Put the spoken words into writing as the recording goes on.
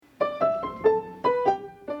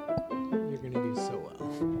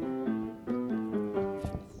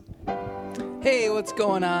Hey, what's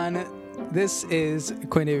going on? This is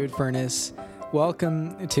Quinn David Furness.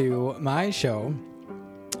 Welcome to my show.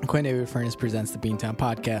 Quinn David Furness presents the Beantown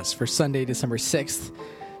Podcast for Sunday, December 6th,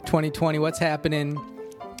 2020. What's happening?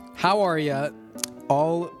 How are you?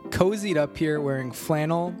 All cozied up here wearing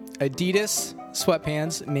flannel, Adidas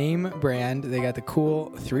sweatpants, name brand. They got the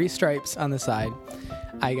cool 3 stripes on the side.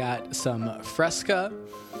 I got some Fresca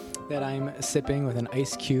that I'm sipping with an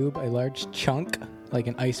ice cube, a large chunk, like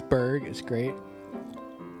an iceberg. It's great.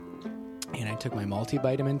 And I took my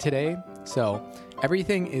multivitamin today. So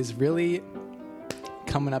everything is really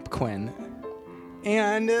coming up, Quinn.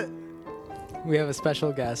 And we have a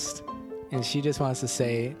special guest, and she just wants to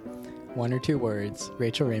say 1 or 2 words.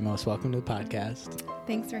 Rachel Ramos, welcome to the podcast.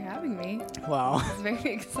 Thanks for having me. Wow. It's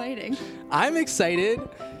very exciting. I'm excited.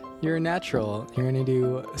 You're a natural. You're going to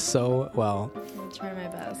do so well. I'll try my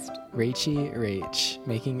best. Rach,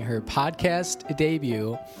 making her podcast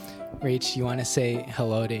debut. Rach, you want to say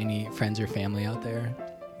hello to any friends or family out there?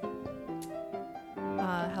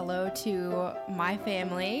 Hello to my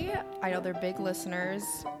family. I know they're big listeners,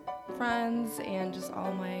 friends, and just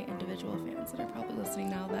all my individual fans that are probably listening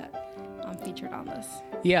now that I'm featured on this.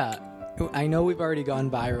 Yeah, I know we've already gone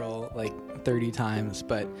viral like 30 times,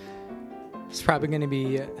 but it's probably going to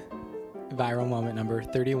be viral moment number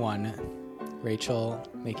 31. Rachel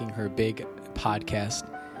making her big podcast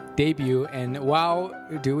debut, and wow,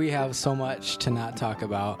 do we have so much to not talk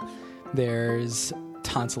about. There's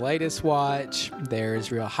tonsillitis watch,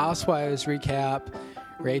 there's Real Housewives recap.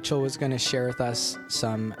 Rachel was going to share with us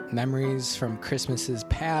some memories from Christmases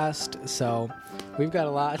past, so we've got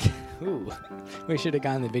a lot. Ooh, we should have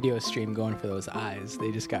gotten the video stream going for those eyes.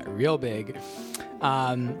 They just got real big.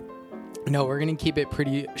 No, we're going to keep it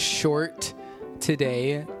pretty short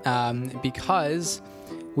today because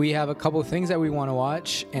we have a couple of things that we want to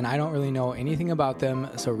watch, and I don't really know anything about them,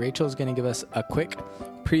 so Rachel's going to give us a quick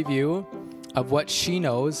preview of what she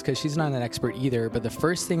knows, because she's not an expert either. But the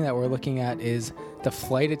first thing that we're looking at is The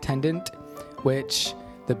Flight Attendant, which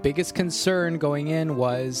the biggest concern going in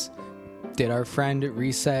was, did our friend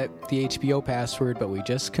reset the HBO password? But we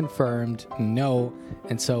just confirmed no,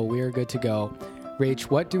 and so we're good to go. Rach,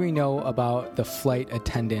 what do we know about The Flight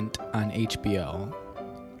Attendant on HBO?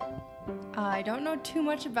 I don't know too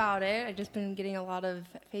much about it. I've just been getting a lot of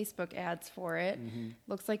Facebook ads for it. Mm-hmm.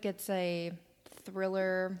 Looks like it's a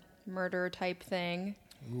thriller murder type thing.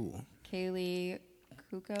 Ooh. Kaylee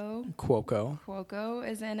Cuoco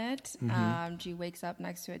is in it. Mm-hmm. She wakes up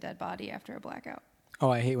next to a dead body after a blackout.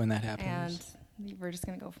 Oh, I hate when that happens. And we're just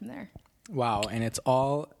going to go from there. Wow, and it's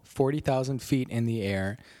all 40,000 feet in the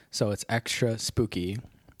air, so it's extra spooky.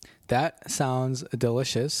 That sounds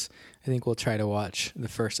delicious. I think we'll try to watch the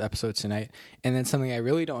first episode tonight. And then something I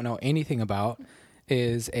really don't know anything about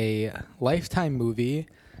is a Lifetime movie.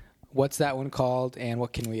 What's that one called, and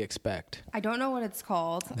what can we expect? I don't know what it's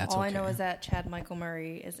called. That's All okay. I know is that Chad Michael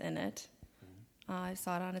Murray is in it. I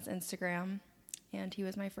saw it on his Instagram, and he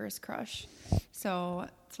was my first crush. So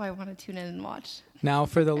that's why I want to tune in and watch. Now,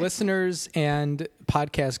 for the listeners and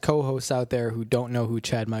podcast co-hosts out there who don't know who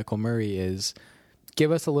Chad Michael Murray is,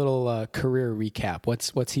 give us a little career recap.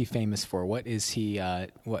 What's he famous for? What is he?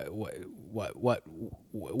 What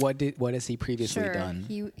has he previously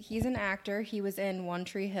done? He's an actor. He was in One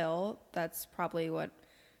Tree Hill. That's probably what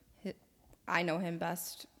I know him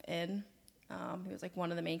best in. He was like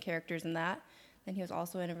one of the main characters in that. Then he was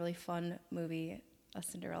also in a really fun movie, A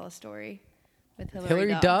Cinderella Story, with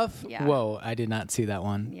Hilary Duff. Yeah. Whoa, I did not see that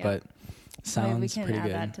one, but sounds pretty good. We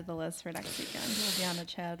can add that to the list for next weekend. We'll be on the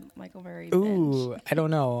Chad Michael Murray Ooh, binge. I don't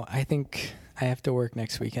know. I think I have to work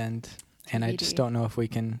next weekend, and I just don't know if we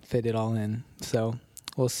can fit it all in. So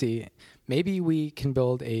we'll see. Maybe we can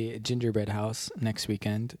build a gingerbread house next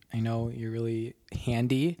weekend. I know you're really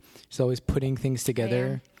handy. Just always putting things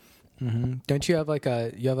together. Mm-hmm. Don't you have like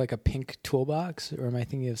a pink toolbox, or am I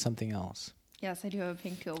thinking of something else? Yes, I do have a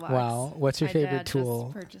pink toolbox. Wow, what's your favorite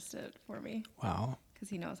tool? My dad just purchased it for me. Wow. Because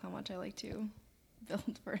he knows how much I like to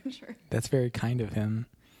build furniture. That's very kind of him.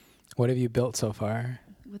 What have you built so far?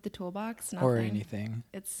 With the toolbox, nothing. Or anything?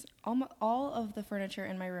 It's all of the furniture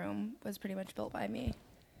in my room was pretty much built by me.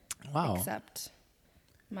 Wow. Except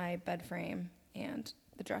my bed frame and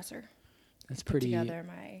the dresser. That's Put pretty. together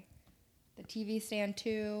the TV stand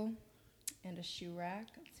too, and a shoe rack.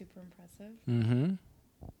 Super impressive. Mm-hmm.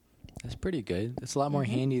 That's pretty good. It's a lot more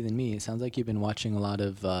handy than me. It sounds like you've been watching a lot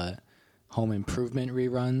of Home Improvement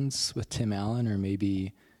reruns with Tim Allen, or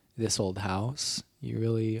maybe This Old House. You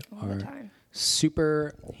really are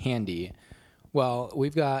super handy. Well,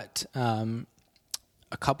 we've got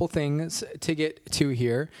a couple things to get to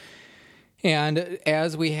here. And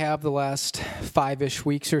as we have the last 5-ish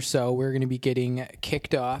weeks or so, we're going to be getting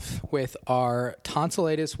kicked off with our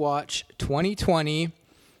Tonsillitis Watch 2020.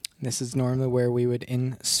 This is normally where we would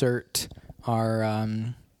insert our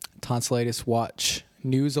Tonsillitis Watch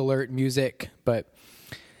news alert music, but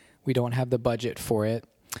we don't have the budget for it.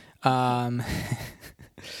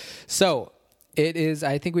 So it is,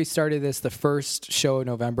 I think we started this the first show in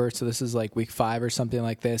November, so this is like week 5 or something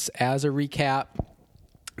like this. As a recap,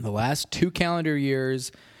 the last 2 calendar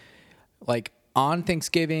years, like on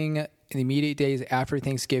Thanksgiving, in the immediate days after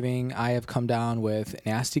Thanksgiving, I have come down with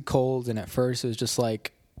nasty colds, and at first it was just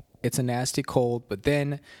like, it's a nasty cold, but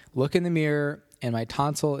then look in the mirror, and my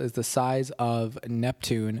tonsil is the size of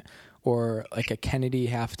Neptune, or like a Kennedy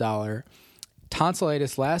 $50.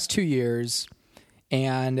 Tonsillitis last 2 years,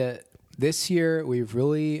 and this year we've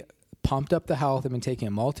really pumped up the health. I've been taking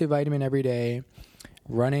a multivitamin every day,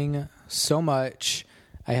 running so much.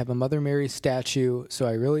 I have a Mother Mary statue, so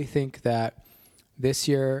I really think that this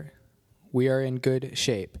year we are in good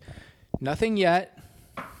shape. Nothing yet,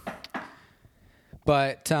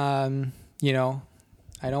 but you know,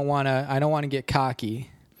 I don't want to get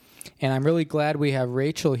cocky. And I'm really glad we have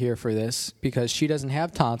Rachel here for this because she doesn't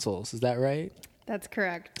have tonsils. Is that right? That's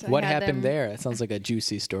correct. What happened there? It sounds like a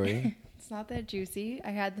juicy story. It's not that juicy.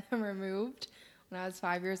 I had them removed when I was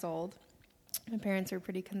 5 years old. My parents were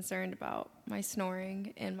pretty concerned about my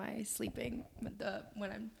snoring and my sleeping,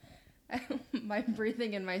 my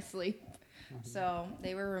breathing in my sleep. Mm-hmm. So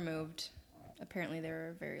they were removed. Apparently they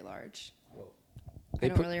were very large. I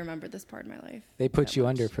don't really remember this part of my life. They put you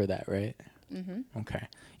under for that, right? Mm-hmm. Okay.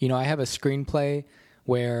 You know, I have a screenplay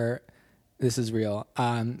where this is real.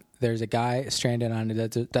 There's a guy stranded on a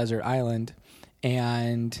desert island,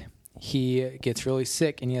 and he gets really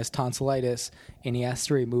sick, and he has tonsillitis, and he has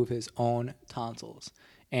to remove his own tonsils.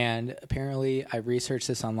 And apparently, I researched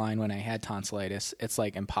this online when I had tonsillitis. It's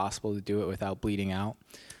like impossible to do it without bleeding out.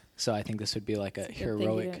 So I think this would be like a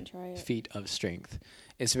heroic feat of strength.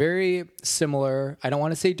 It's very similar. I don't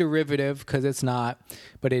want to say derivative because it's not,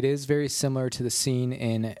 but it is very similar to the scene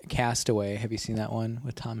in Castaway. Have you seen that one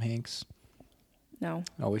with Tom Hanks? No.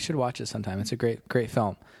 Oh, we should watch it sometime. It's a great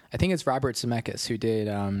film. I think it's Robert Zemeckis who did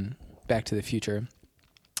Back to the Future.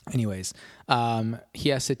 Anyways, he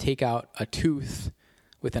has to take out a tooth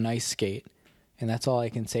with an ice skate, and that's all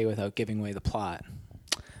I can say without giving away the plot.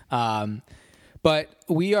 But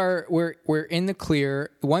we're in the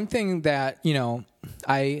clear. One thing that, you know,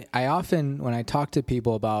 I often, when I talk to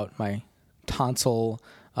people about my tonsil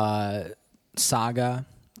saga,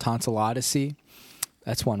 tonsillodyssey,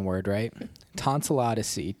 that's one word, right?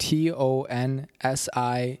 Tonsillodyssey, Tonsil.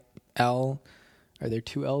 Are there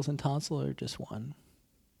 2 L's in tonsil or just one?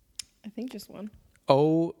 I think just one.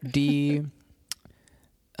 Odysssey,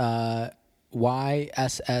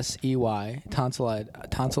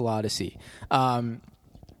 tonsillodyssey.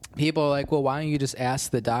 People are like, well, why don't you just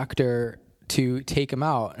ask the doctor to take him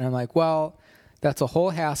out? And I'm like, well, that's a whole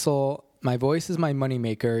hassle. My voice is my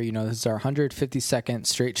moneymaker. You know, this is our 152nd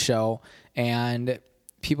straight show, and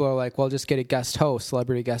people are like, well, just get a guest host,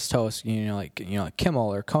 celebrity guest host, like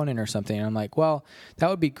Kimmel or Conan or something. And I'm like, well, that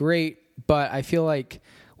would be great, but I feel like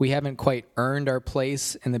we haven't quite earned our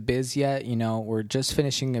place in the biz yet. You know, we're just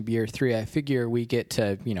finishing up year 3. I figure we get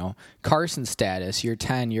to, Carson status, year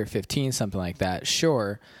 10, year 15, something like that.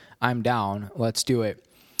 Sure, I'm down. Let's do it.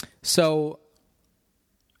 So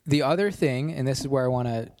the other thing, and this is where I want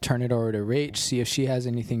to turn it over to Rach, see if she has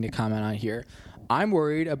anything to comment on here. I'm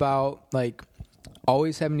worried about,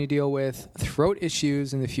 always having to deal with throat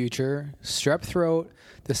issues in the future. Strep throat,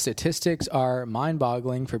 the statistics are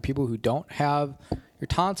mind-boggling for people who don't have your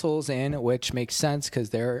tonsils in, which makes sense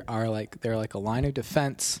because they're like a line of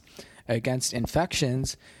defense against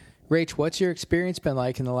infections. Rach, what's your experience been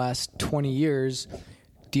like in the last 20 years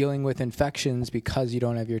dealing with infections because you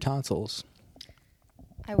don't have your tonsils?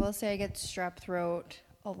 I will say I get strep throat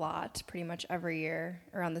a lot, pretty much every year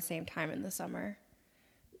around the same time in the summer.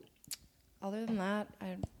 Other than that,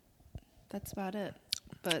 that's about it.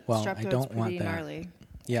 But strep throat's pretty gnarly.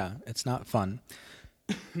 Yeah, it's not fun.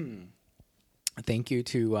 Thank you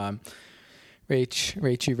to Rachel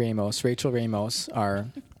Ramos, our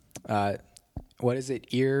what is it?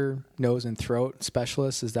 Ear, nose, and throat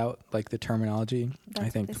specialist. Is that like the terminology? That's I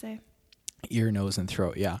think what they say. Ear, nose, and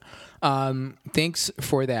throat. Yeah. Thanks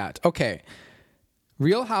for that. Okay.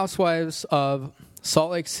 Real Housewives of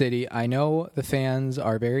Salt Lake City. I know the fans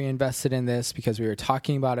are very invested in this because we were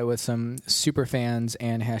talking about it with some super fans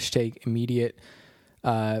and # immediate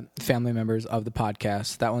family members of the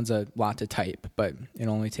podcast. That one's a lot to type, but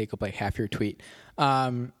it'll only take up like half your tweet.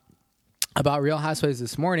 about Real Housewives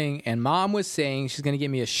this morning, and Mom was saying she's going to get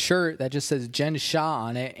me a shirt that just says Jen Shah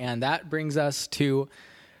on it, and that brings us to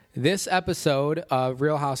this episode of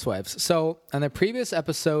Real Housewives. So on the previous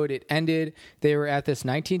episode, it ended, they were at this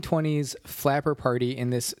 1920s flapper party in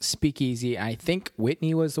this speakeasy. I think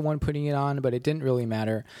Whitney was the one putting it on, but it didn't really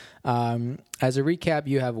matter. As a recap,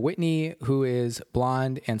 you have Whitney, who is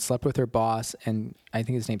blonde and slept with her boss, and I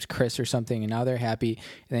think his name's Chris or something, and now they're happy.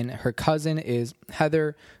 And then her cousin is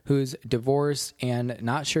Heather, who's divorced and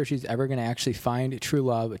not sure if she's ever going to actually find true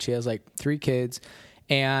love, but she has like 3 kids.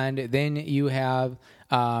 And then you have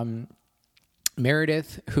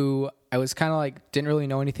Meredith, who I was kind of like, didn't really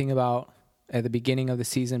know anything about at the beginning of the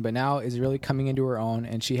season, but now is really coming into her own,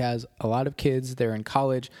 and she has a lot of kids. They're in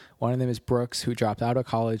college. One of them is Brooks, who dropped out of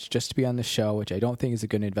college just to be on the show, which I don't think is a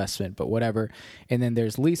good investment, but whatever. And then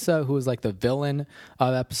there's Lisa, who is like the villain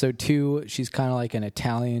of episode 2. She's kind of like an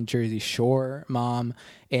Italian Jersey Shore mom,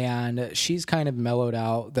 and she's kind of mellowed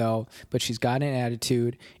out though, but she's got an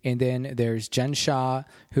attitude. And then there's Jen Shah,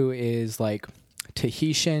 who is like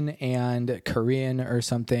Tahitian and Korean or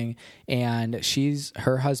something, and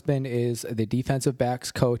her husband is the defensive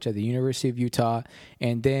backs coach at the University of Utah.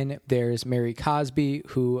 And then there's Mary Cosby,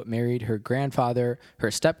 who married her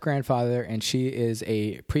step-grandfather, and she is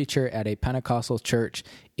a preacher at a Pentecostal church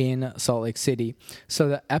in Salt Lake City. So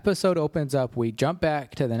the episode opens up, we jump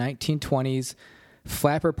back to the 1920s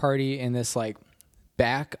flapper party in this like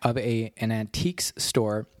back of an antiques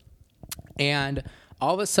store, and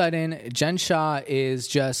all of a sudden, Jen Shah is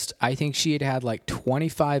just, I think she had like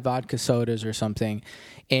 25 vodka sodas or something.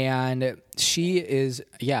 And she is,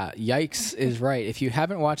 yikes is right. If you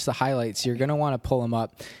haven't watched the highlights, you're going to want to pull them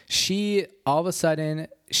up. All of a sudden,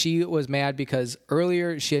 she was mad because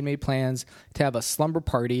earlier she had made plans to have a slumber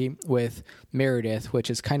party with Meredith, which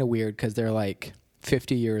is kind of weird because they're like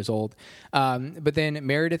 50 years old. But then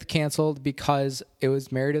Meredith canceled because it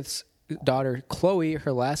was Meredith's daughter Chloe,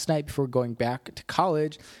 her last night before going back to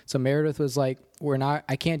college. So Meredith was like,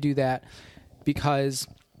 I can't do that because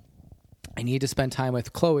I need to spend time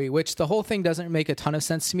with Chloe, which the whole thing doesn't make a ton of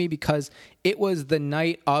sense to me because it was the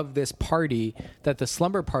night of this party that the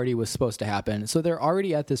slumber party was supposed to happen. So they're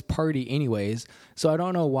already at this party anyways. So I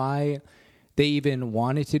don't know why they even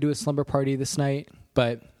wanted to do a slumber party this night,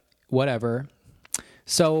 but whatever.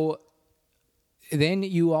 So then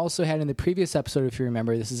you also had in the previous episode, if you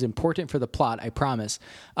remember, this is important for the plot, I promise.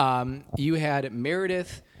 You had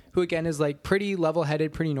Meredith, who again is like pretty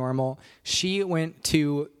level-headed, pretty normal. She went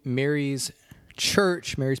to Mary's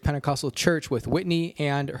Pentecostal church with Whitney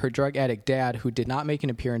and her drug addict dad, who did not make an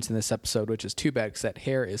appearance in this episode, which is too bad because that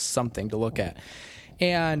hair is something to look at.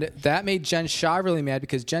 And that made Jen Shah really mad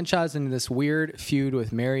because Jen Shah's in this weird feud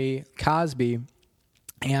with Mary Cosby.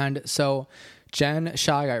 And so Jen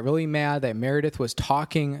Shah got really mad that Meredith was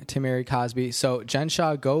talking to Mary Cosby. So Jen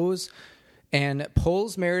Shah goes and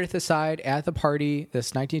pulls Meredith aside at the party,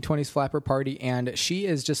 this 1920s flapper party, and she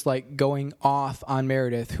is just like going off on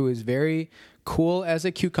Meredith, who is very cool as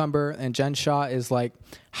a cucumber. And Jen Shah is like,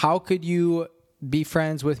 how could you be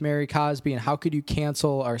friends with Mary Cosby and how could you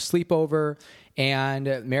cancel our sleepover? And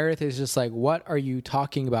Meredith is just like, what are you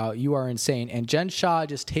talking about? You are insane. And Jen Shah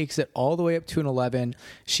just takes it all the way up to an 11.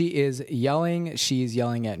 She is yelling. She's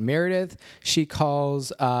yelling at Meredith. She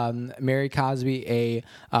calls Mary Cosby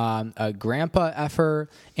a grandpa effer.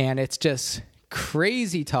 And it's just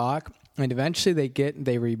crazy talk. And eventually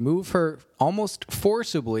they remove her almost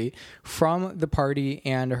forcibly from the party,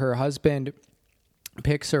 and her husband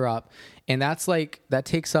picks her up. And that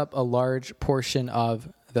takes up a large portion of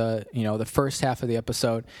the first half of the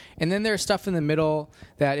episode. And then there's stuff in the middle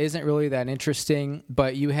that isn't really that interesting,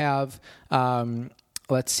 but you have,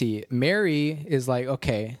 let's see, Mary is like,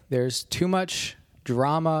 okay, there's too much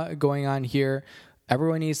drama going on here.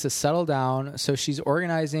 Everyone needs to settle down. So she's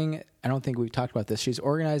organizing, I don't think we've talked about this, she's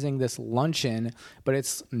organizing this luncheon, but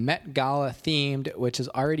it's Met Gala themed, which is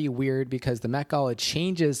already weird because the Met Gala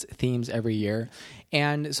changes themes every year.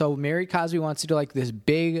 And so Mary Cosby wants to do like this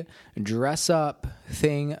big dress up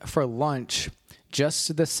thing for lunch,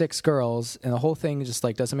 just the 6 girls, and the whole thing just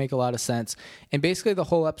like doesn't make a lot of sense. And basically the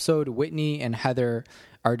whole episode, Whitney and Heather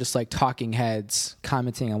are just like talking heads,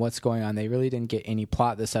 commenting on what's going on. They really didn't get any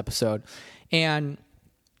plot this episode. And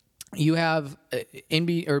you have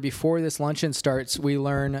before this luncheon starts, we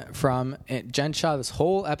learn from Jen Shah, this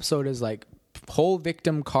whole episode is like whole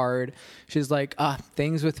victim card. She's like,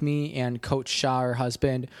 things with me and Coach Shah, her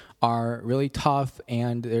husband, are really tough,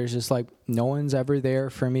 and there's just like no one's ever there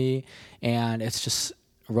for me, and it's just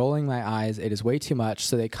rolling my eyes. It is way too much.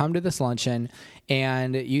 So they come to this luncheon,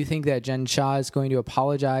 and you think that Jen Shah is going to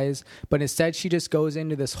apologize, but instead she just goes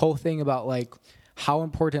into this whole thing about like how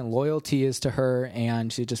important loyalty is to her,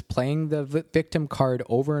 and she's just playing the victim card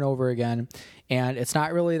over and over again. And it's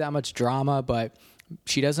not really that much drama, but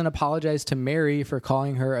she doesn't apologize to Mary for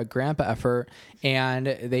calling her a grandpa effer, and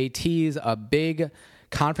they tease a big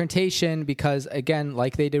confrontation because, again,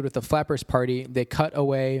 like they did with the Flappers party, they cut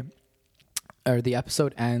away, or the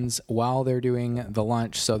episode ends while they're doing the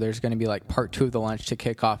lunch. So there's going to be like part 2 of the lunch to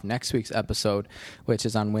kick off next week's episode, which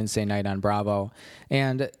is on Wednesday night on Bravo.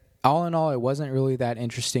 And all in all, it wasn't really that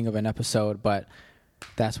interesting of an episode, but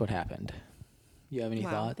that's what happened. You have any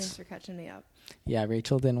thoughts? Thanks for catching me up. Yeah,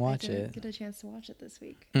 Rachel didn't watch it. I it. Get a chance to watch it this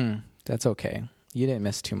week. That's okay. You didn't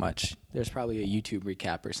miss too much. There's probably a YouTube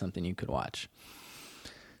recap or something you could watch.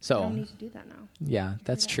 So I don't need to do that now. Yeah,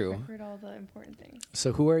 that's true. I heard all the important things.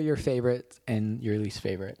 So who are your favorites and your least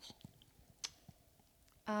favorite?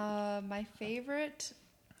 My favorite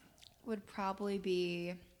would probably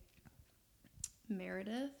be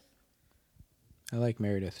Meredith. I like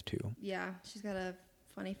Meredith too. Yeah, she's got a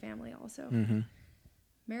funny family also. Mm-hmm.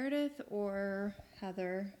 Meredith or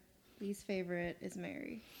Heather. Least favorite is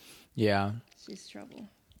Mary. Yeah. She's trouble.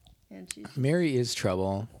 And Mary is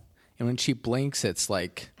trouble. And when she blinks, it's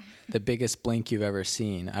like the biggest blink you've ever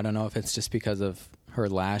seen. I don't know if it's just because of her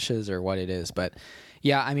lashes or what it is. But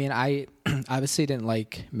yeah, I mean, I obviously didn't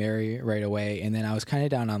like Mary right away. And then I was kind of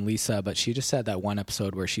down on Lisa, but she just had that one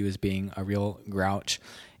episode where she was being a real grouch.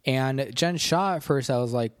 And Jen Shaw, at first, I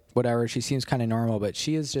was like, whatever, she seems kind of normal. But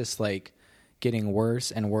she is just like getting worse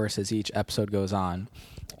and worse as each episode goes on.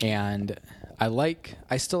 And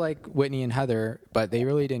I still like Whitney and Heather, but they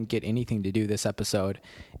really didn't get anything to do this episode.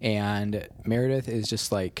 And Meredith is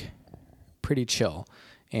just like pretty chill.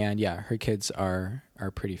 And yeah, her kids are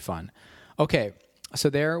pretty fun. Okay,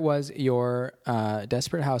 so there was your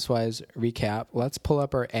Desperate Housewives recap. Let's pull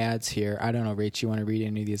up our ads here. I don't know, Rach, you want to read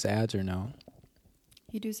any of these ads or no?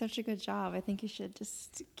 You do such a good job. I think you should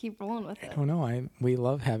just keep rolling with it. I don't know. We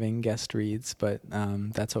love having guest reads, but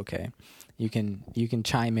that's okay. You can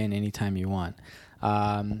chime in anytime you want.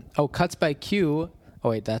 Cuts by Q. Oh,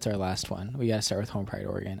 wait, that's our last one. We got to start with Home Pride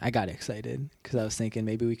Oregon. I got excited because I was thinking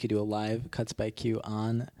maybe we could do a live Cuts by Q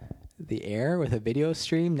on the air with a video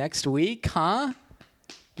stream next week, huh?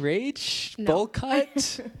 Rach? No. Bull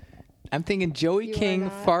cut? I'm thinking Joey King,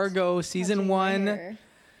 Fargo, season 1.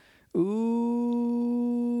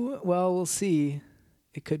 Ooh, well, we'll see.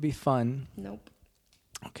 It could be fun. Nope.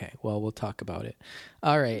 Okay, well, we'll talk about it.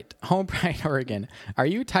 All right, Home Pride Oregon. Are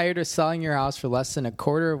you tired of selling your house for less than a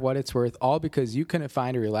quarter of what it's worth, all because you couldn't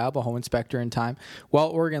find a reliable home inspector in time? Well,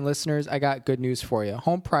 Oregon listeners, I got good news for you.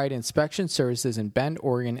 Home Pride Inspection Services in Bend,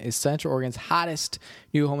 Oregon is Central Oregon's hottest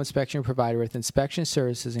new home inspection provider with inspection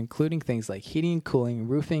services including things like heating and cooling,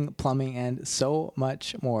 roofing, plumbing, and so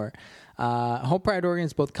much more. Home Pride Oregon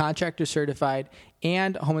is both contractor certified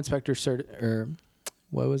and home inspector certified.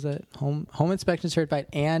 What was it? Home inspection certified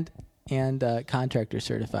and contractor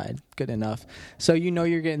certified. Good enough. So you know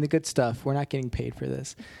you're getting the good stuff. We're not getting paid for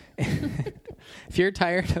this. If you're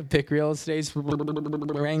tired of big real estate's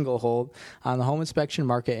wranglehold on the home inspection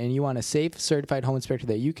market and you want a safe, certified home inspector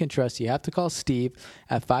that you can trust, you have to call Steve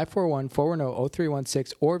at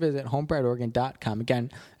 541-410-0316 or visit homeprideoregon.com.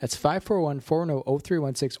 Again, that's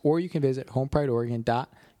 541-410-0316 or you can visit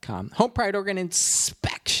homeprideoregon.com. Home Pride Oregon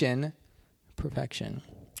Inspection Perfection.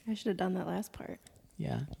 I should have done that last part.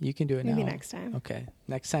 Yeah, you can do it now. Maybe next time. Okay,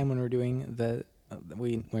 next time when we're doing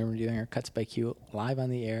when we're doing our Cuts by Q live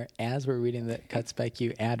on the air as we're reading the Cuts by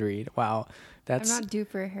Q ad read. Wow, I'm not due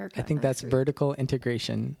for a haircut. I think that's vertical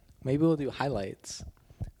integration. Maybe we'll do highlights.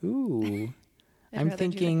 Ooh, I'm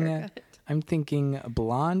thinking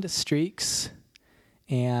blonde streaks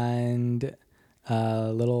and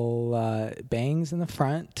little bangs in the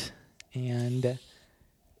front and.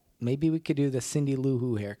 Maybe we could do the Cindy Lou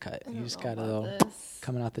Who haircut. You just got a little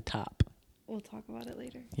coming out the top. We'll talk about it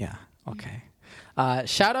later. Yeah. Okay.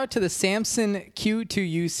 Shout out to the Samson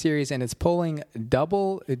Q2U series, and it's pulling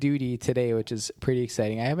double duty today, which is pretty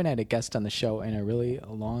exciting. I haven't had a guest on the show in a really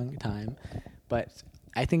long time, but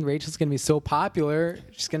I think Rachel's going to be so popular.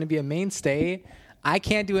 She's going to be a mainstay. I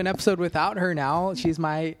can't do an episode without her now. She's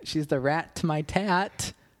the rat to my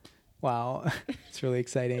tat. Wow. It's really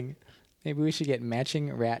exciting. Maybe we should get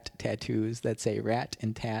matching rat tattoos that say rat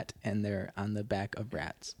and tat, and they're on the back of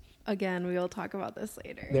rats. Again, we will talk about this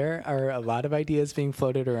later. There are a lot of ideas being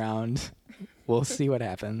floated around. We'll see what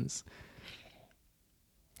happens.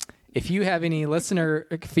 If you have any listener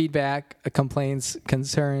feedback, complaints,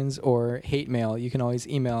 concerns, or hate mail, you can always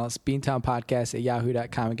email us,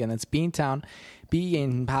 beantownpodcast@yahoo.com. Again, that's Beantown,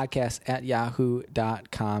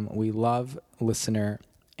 beanpodcast@yahoo.com. We love listener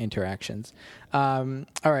interactions. All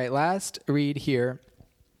right, last read here.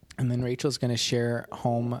 And then Rachel's going to share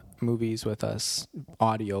home movies with us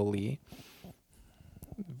audioly,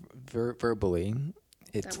 verbally.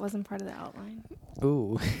 That wasn't part of the outline.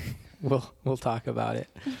 Ooh, we'll talk about it.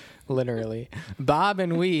 Literally. Bob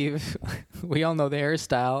and weave. We all know the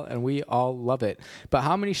hairstyle and we all love it. But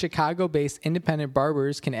how many Chicago-based independent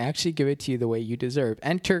barbers can actually give it to you the way you deserve?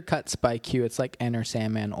 Enter Cuts by Q. It's like Enter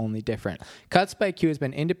Sandman, only different. Cuts by Q has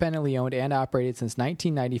been independently owned and operated since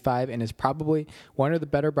 1995 and is probably one of the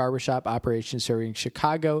better barbershop operations serving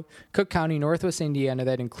Chicago, Cook County, Northwest Indiana.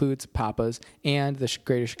 That includes Papa's and the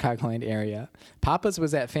greater Chicagoland area. Papa's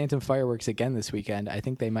was at Phantom Fireworks again this weekend. I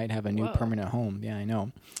think they might have a new permanent home. Yeah, I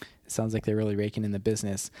know. Sounds like they're really raking in the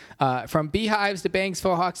business. From beehives to bangs,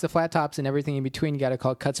 faux hawks to flat tops and everything in between, you got to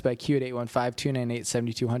call Cuts by Q at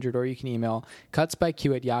 815-298-7200, or you can email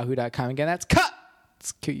cutsbyq@yahoo.com. Again, that's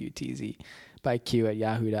Cuts, Q-U-T-Z, by Q at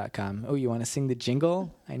yahoo.com. Oh, you want to sing the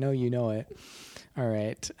jingle? I know you know it. All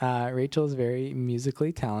right. Rachel's very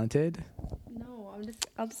musically talented. No,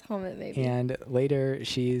 I'll just hum it maybe. And later,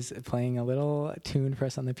 she's playing a little tune for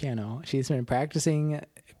us on the piano. She's been practicing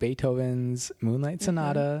Beethoven's Moonlight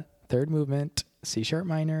Sonata, third movement, C sharp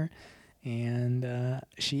minor, and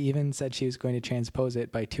she even said she was going to transpose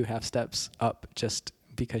it by 2 half steps up just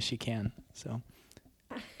because she can. So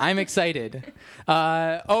I'm excited.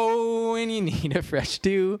 When you need a fresh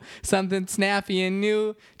do, something snappy and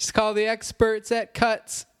new, just call the experts at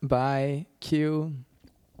Cuts by Q.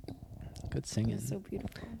 Good singing. It's so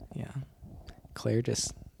beautiful. Yeah. Claire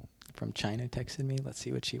just from China texted me. Let's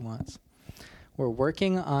see what she wants. We're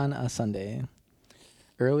working on a Sunday.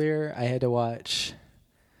 Earlier, I had to watch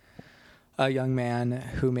a young man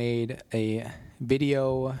who made a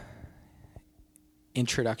video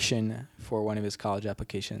introduction for one of his college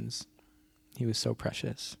applications. He was so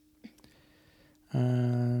precious.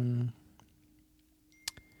 Do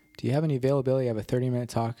you have any availability? I have a 30-minute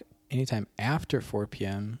talk anytime after 4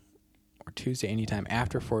 p.m. or Tuesday anytime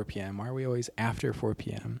after 4 p.m. Why are we always after 4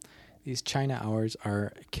 p.m.? These China hours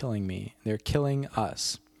are killing me. They're killing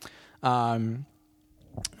us.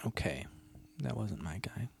 Okay. That wasn't my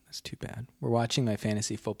guy. That's too bad. We're watching my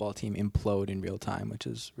fantasy football team implode in real time, which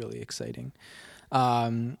is really exciting.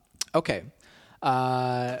 Okay.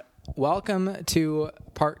 Welcome to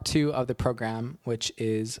part 2 of the program, which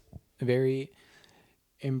is very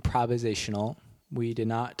improvisational. We did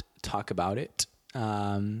not talk about it,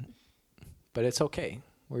 but it's okay.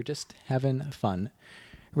 We're just having fun.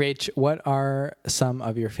 Rach, what are some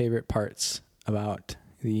of your favorite parts about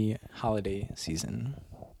the holiday season?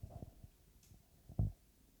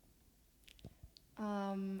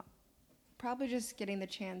 Probably just getting the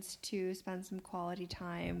chance to spend some quality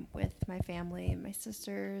time with my family and my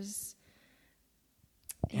sisters.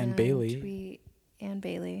 And Bailey. And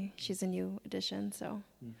Bailey. She's a new addition, so.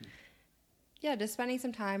 Mm-hmm. Yeah, just spending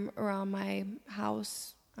some time around my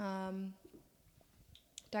house. In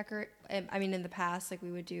the past, like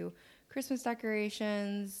we would do Christmas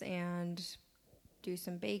decorations and do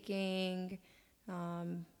some baking,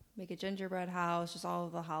 make a gingerbread house, just all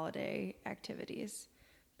of the holiday activities.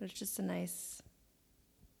 But it's just a nice,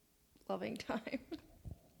 loving time.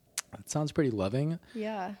 That sounds pretty loving.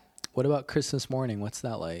 Yeah. What about Christmas morning? What's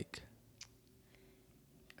that like?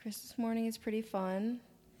 Christmas morning is pretty fun.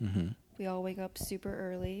 Mm-hmm. We all wake up super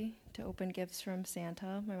early to open gifts from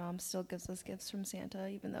Santa. My mom still gives us gifts from Santa,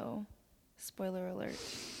 even though, spoiler alert.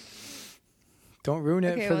 Don't ruin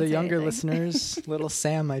it for the younger listeners. Little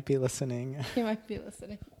Sam might be listening. He might be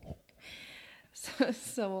listening.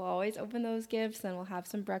 So we'll always open those gifts, then we'll have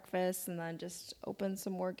some breakfast, and then just open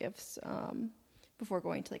some more gifts before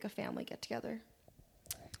going to like a family get together.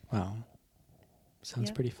 Wow, sounds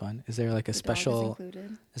pretty fun. Is there like a special?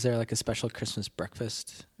 Is there like a special Christmas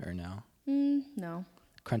breakfast or no? No.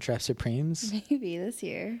 Crunchwrap Supremes? Maybe this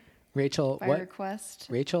year. Rachel, by request.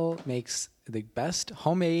 Rachel makes the best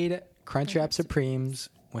homemade Crunchwrap Supremes,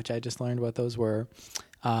 which I just learned what those were.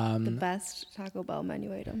 The best Taco Bell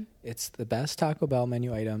menu item. It's the best Taco Bell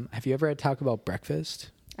menu item. Have you ever had Taco Bell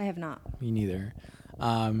breakfast? I have not. Me neither.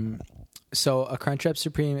 So a Crunchwrap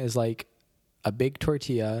Supreme is like a big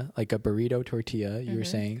tortilla, like a burrito tortilla, you were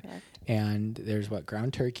saying. Correct. And there's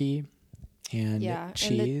ground turkey and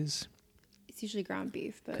cheese. It's usually ground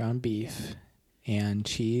beef. Ground beef and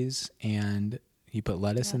cheese, and you put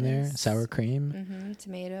lettuce in there, sour cream.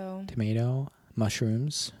 Tomato,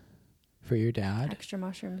 mushrooms. For your dad. Extra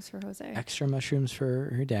mushrooms for Jose. Extra mushrooms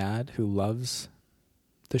for her dad, who loves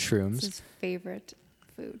the shrooms. It's his favorite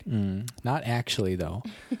food. Not actually, though.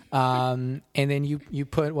 And then you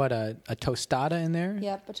put, a tostada in there?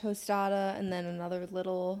 Yep, a tostada, and then another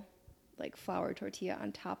little, flour tortilla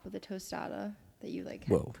on top of the tostada. that you like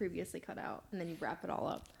Whoa. had previously cut out, and then you wrap it all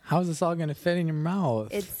up. How's this all going to fit in your mouth?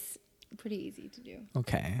 It's pretty easy to do.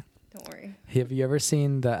 Okay. Don't worry. Have you ever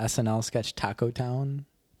seen the SNL sketch Taco Town?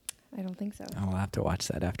 I don't think so. I'll have to watch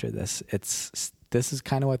that after this. This is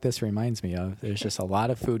kind of what this reminds me of. There's just a lot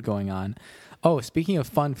of food going on. Oh, speaking of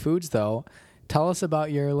fun foods, though, tell us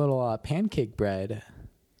about your little pancake bread.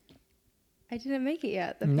 I didn't make it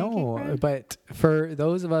yet. The pancake bread? But for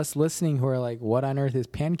those of us listening who are like, what on earth is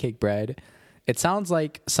pancake bread? It sounds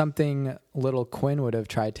like something little Quinn would have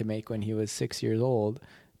tried to make when he was 6 years old,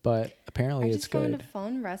 but apparently it's good. I just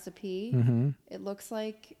found a fun recipe. Mm-hmm. It looks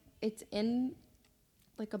like it's in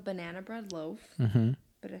like a banana bread loaf,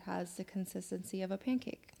 but it has the consistency of a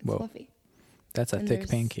pancake. It's fluffy. That's a thick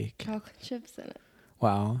pancake. Chocolate chips in it.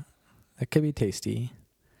 Wow, that could be tasty.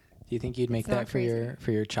 Do you think you'd make that for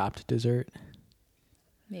your chopped dessert?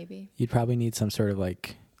 Maybe. You'd probably need some sort of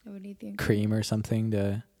like I would need the cream or something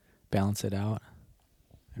to balance it out.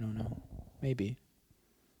 I don't know. Maybe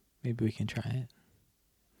we can try it.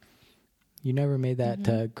 You never made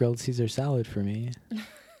that grilled Caesar salad for me.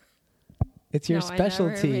 It's your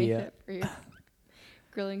specialty. I never made it for you.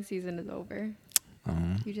 Grilling season is over.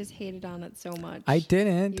 You just hated on it so much. I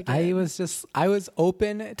didn't. I was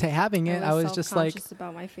open to having it. I was just like,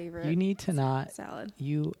 about my favorite. You need to not salad.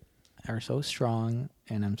 You are so strong,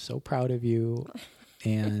 and I'm so proud of you.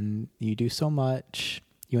 And you do so much.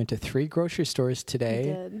 You went to 3 grocery stores today. I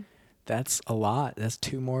did. That's a lot. That's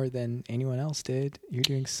 2 more than anyone else did. You're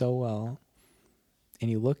doing so well,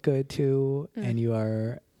 and you look good too. And you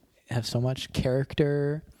have so much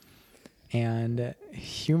character, and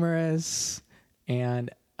humorous. And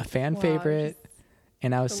a fan favorite.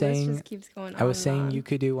 And I was saying, you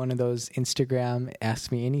could do one of those Instagram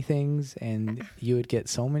Ask Me Anythings, and you would get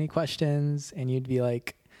so many questions, and you'd be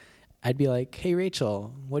like, I'd be like, hey,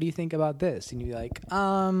 Rachel, what do you think about this? And you'd be like,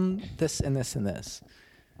 this and this and this.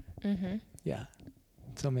 Mm-hmm. Yeah.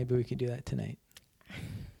 So maybe we could do that tonight.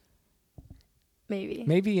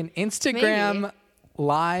 Maybe an Instagram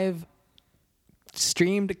live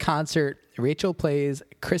streamed concert. Rachel plays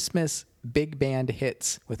Christmas big band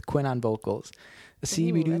hits with Quinn on vocals.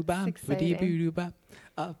 C-be-doo-bop, ba-dee-boo-doo-bop,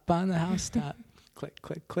 up on the housetop. Click,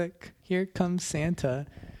 click, click. Here comes Santa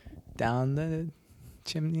down the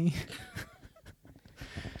chimney.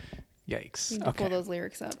 Yikes. You can pull those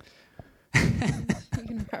lyrics up. You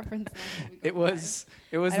can reference them. It was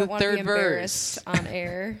the third verse. I don't want to be embarrassed on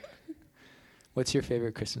air. What's your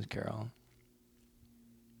favorite Christmas carol?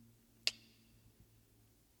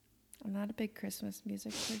 I'm not a big Christmas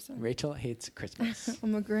music person. Rachel hates Christmas.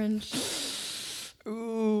 I'm a Grinch.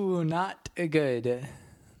 Ooh, not good.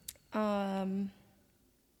 I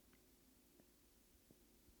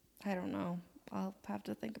don't know. I'll have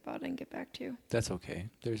to think about it and get back to you. That's okay.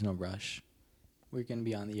 There's no rush. We're going to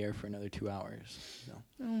be on the air for another 2 hours. So.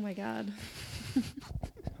 Oh, my God.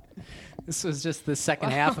 This was just the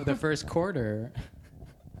second half of the first quarter.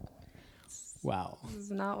 Wow. This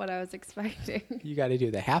is not what I was expecting. You got to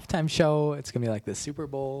do the halftime show. It's going to be like the Super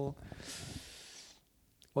Bowl.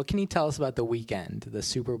 What can you tell us about The Weeknd, the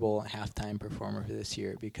Super Bowl halftime performer for this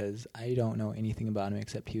year? Because I don't know anything about him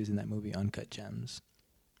except he was in that movie Uncut Gems.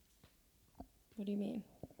 What do you mean?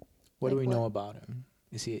 What do we know about him?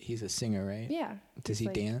 He's a singer, right? Yeah. Does he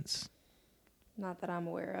dance? Not that I'm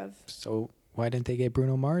aware of. So why didn't they get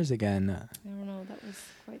Bruno Mars again? I don't know. That was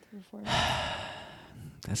quite the performance.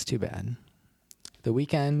 That's too bad. The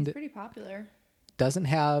Weeknd. He's pretty popular. Doesn't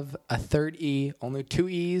have a third E, only 2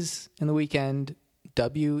 E's in The Weeknd.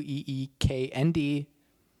 Weeknd.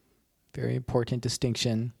 Very important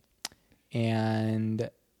distinction. And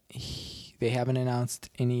they haven't announced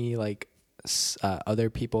any other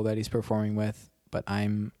people that he's performing with, but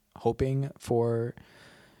I'm hoping for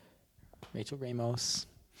Rachel Ramos,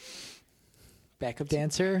 backup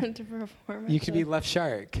dancer. To perform. You could be Left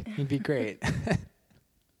Shark. You'd be great.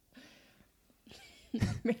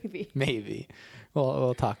 Maybe. Well,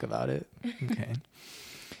 we'll talk about it. Okay.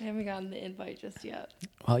 I haven't gotten the invite just yet.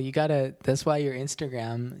 Well, that's why your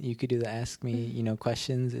Instagram, you could do the Ask Me,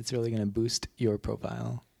 questions. It's really going to boost your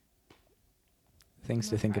profile. Things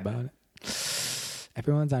to think about.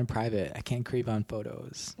 Everyone's on private. I can't creep on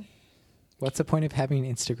photos. What's the point of having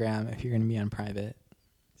an Instagram if you're going to be on private?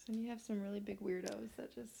 So you have some really big weirdos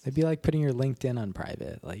that just... It'd be like putting your LinkedIn on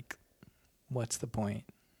private. What's the point?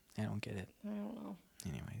 I don't get it. I don't know.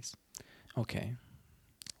 Anyways. Okay.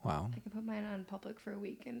 Wow. I can put mine on public for a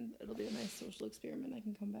week, and it'll be a nice social experiment I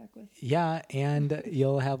can come back with. Yeah, and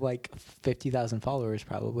you'll have 50,000 followers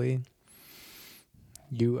probably.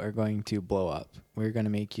 You are going to blow up. We're going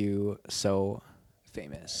to make you so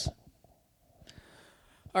famous.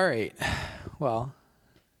 All right. Well,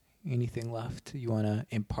 Anything left you want to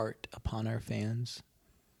impart upon our fans?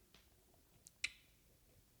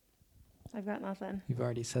 I've got nothing. You've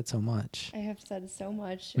already said so much. I have said so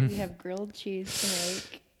much. We have grilled cheese to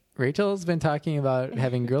make. Rachel's been talking about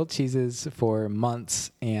having grilled cheeses for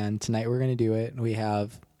months, and tonight we're going to do it. We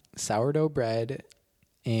have sourdough bread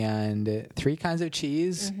and 3 kinds of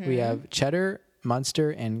cheese. We have cheddar,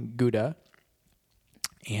 Munster, and Gouda.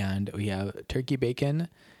 And we have turkey bacon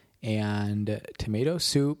and tomato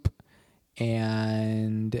soup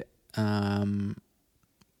and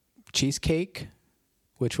cheesecake,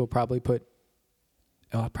 which we'll probably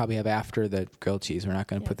I'll probably have after the grilled cheese. We're not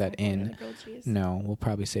going to put that in. No, we'll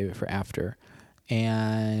probably save it for after.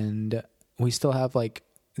 And we still have like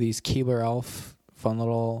these Keebler Elf fun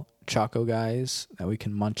little Choco guys that we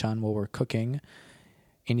can munch on while we're cooking.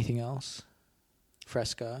 Anything else?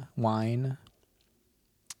 Fresca, wine,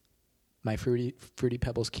 my Fruity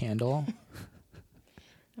Pebbles candle.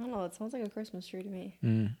 I don't know. It smells like a Christmas tree to me.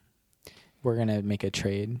 We're going to make a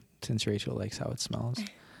trade since Rachel likes how it smells.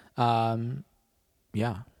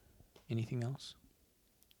 Yeah. Anything else?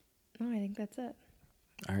 No, I think that's it.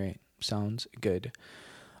 All right. Sounds good.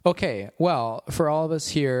 Okay. Well, for all of us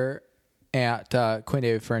here at Quinn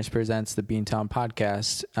David Furnace Presents the Beantown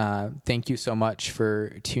Podcast, thank you so much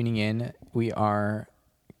for tuning in. We are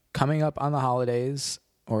coming up on the holidays,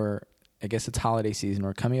 or I guess it's holiday season.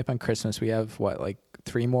 We're coming up on Christmas. We have,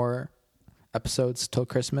 3 more episodes till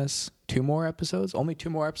Christmas? 2 more episodes? Only 2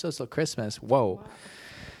 more episodes till Christmas. Whoa. Wow.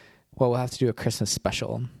 Well, we'll have to do a Christmas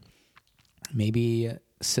special. Maybe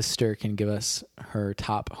sister can give us her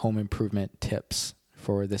top home improvement tips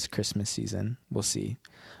for this Christmas season. We'll see.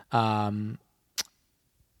 We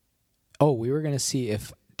were going to see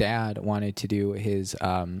if Dad wanted to do his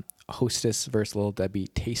Hostess versus Little Debbie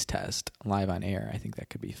taste test live on air. I think that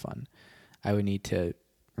could be fun. I would need to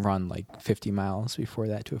run 50 miles before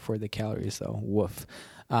that to afford the calories, though. Woof.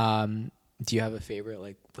 Do you have a favorite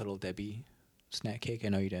Little Debbie snack cake? I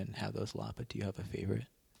know you didn't have those a lot, but do you have a favorite?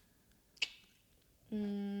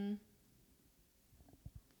 No,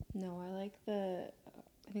 I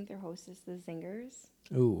think they're Hostess, the Zingers.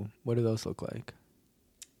 Ooh, what do those look like?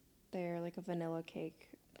 They're like a vanilla cake.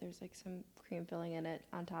 There's some cream filling in it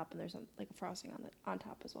on top, and there's a frosting on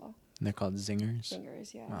top as well. And they're called Zingers?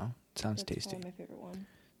 Zingers, yeah. Wow, sounds tasty. That's probably my favorite one.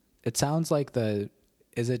 It sounds like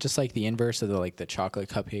is it just the inverse of the chocolate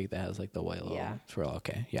cupcake that has the white little swirl?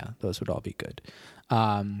 Okay, yeah, those would all be good.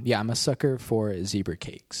 I'm a sucker for zebra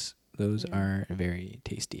cakes. Those are very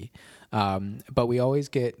tasty. But we always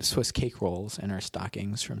get Swiss cake rolls in our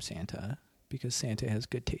stockings from Santa because Santa has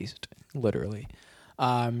good taste, literally.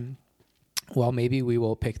 Well, maybe we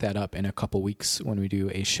will pick that up in a couple weeks when we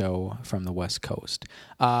do a show from the West Coast.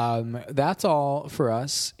 That's all for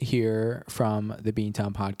us here from the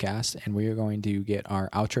Beantown Podcast, and we are going to get our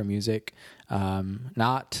outro music,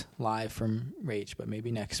 not live from Rach, but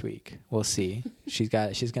maybe next week. We'll see. She's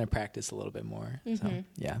going to practice a little bit more. So,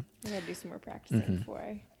 yeah. I got to do some more practicing before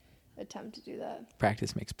I attempt to do that.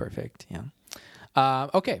 Practice makes perfect, yeah.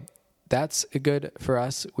 Okay, that's good for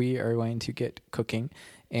us. We are going to get cooking.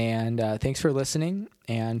 And thanks for listening,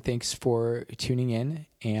 and thanks for tuning in,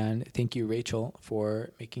 and thank you, Rachel,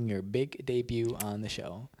 for making your big debut on the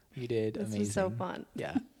show. You did amazing. This was so fun.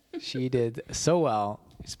 Yeah, she did so well.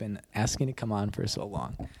 She's been asking to come on for so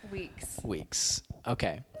long. Weeks.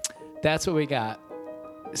 Okay, that's what we got.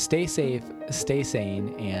 Stay safe, stay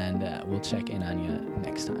sane, and we'll check in on you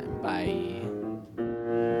next time. Bye.